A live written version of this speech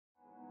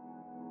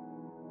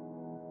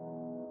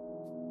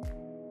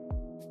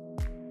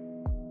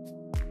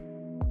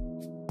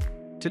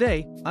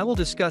Today, I will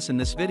discuss in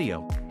this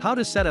video how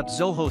to set up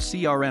Zoho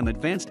CRM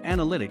Advanced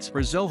Analytics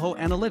for Zoho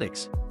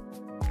Analytics.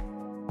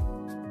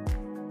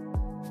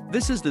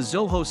 This is the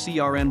Zoho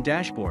CRM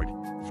dashboard.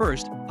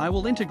 First, I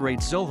will integrate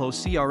Zoho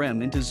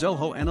CRM into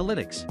Zoho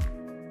Analytics.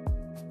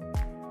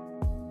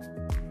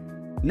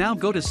 Now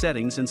go to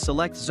Settings and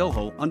select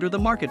Zoho under the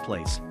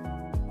Marketplace.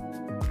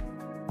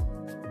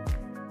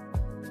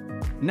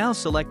 Now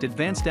select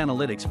Advanced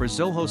Analytics for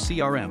Zoho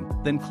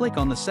CRM, then click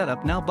on the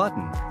Setup Now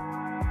button.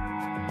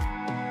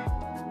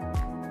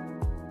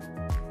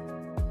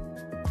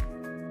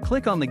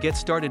 Click on the Get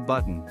Started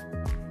button.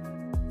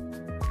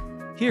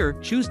 Here,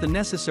 choose the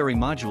necessary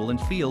module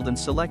and field and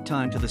select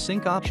Time to the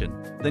Sync option,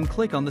 then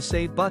click on the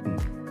Save button.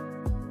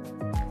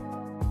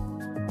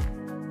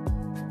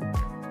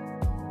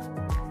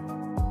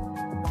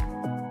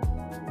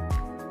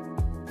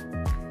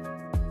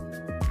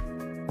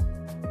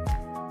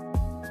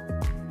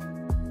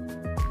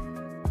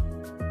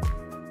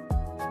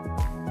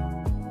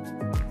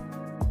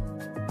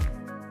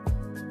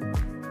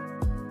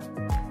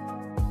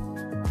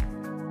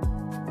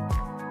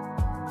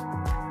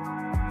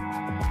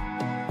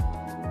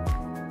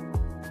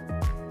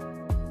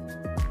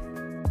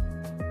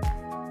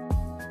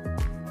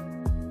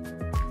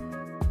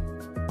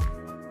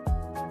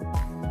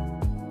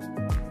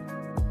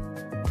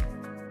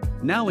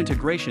 Now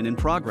integration in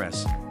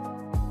progress.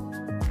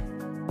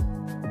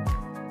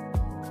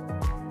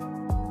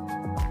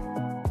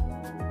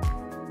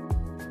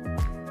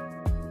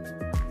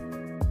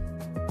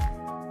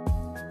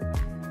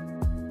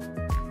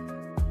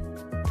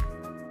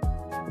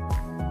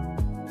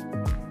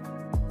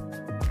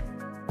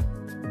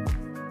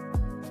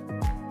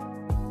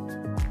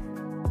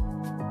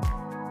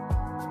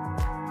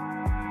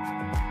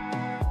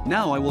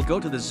 Now I will go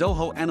to the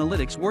Zoho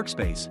Analytics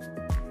workspace.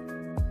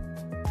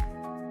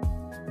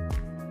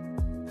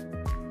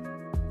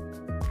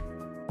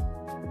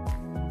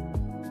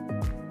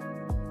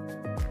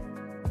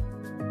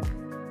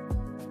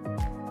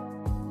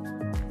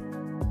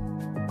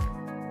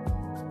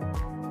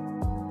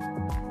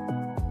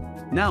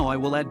 Now I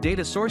will add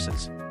data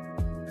sources.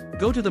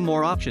 Go to the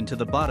More option to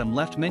the bottom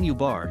left menu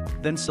bar,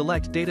 then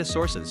select Data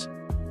Sources.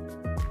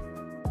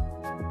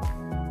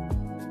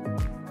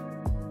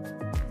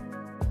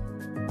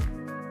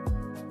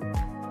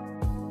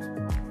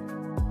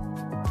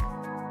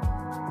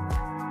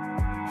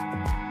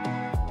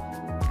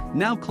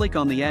 Now click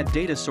on the Add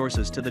Data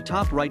Sources to the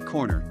top right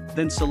corner,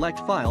 then select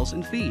Files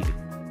and Feed.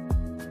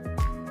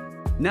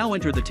 Now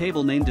enter the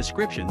table name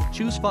description,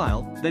 choose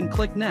File, then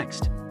click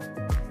Next.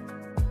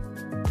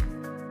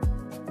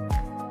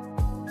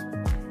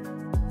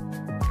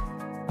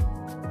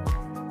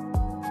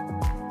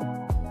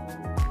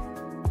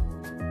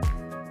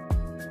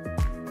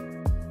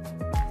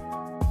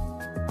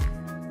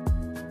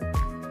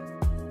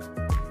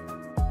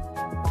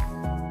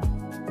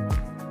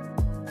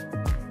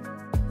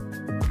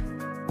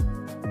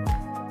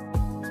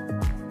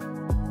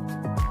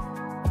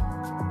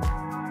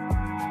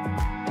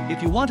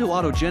 If you want to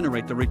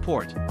auto-generate the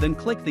report, then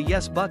click the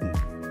Yes button.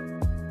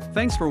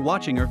 Thanks for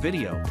watching our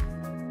video.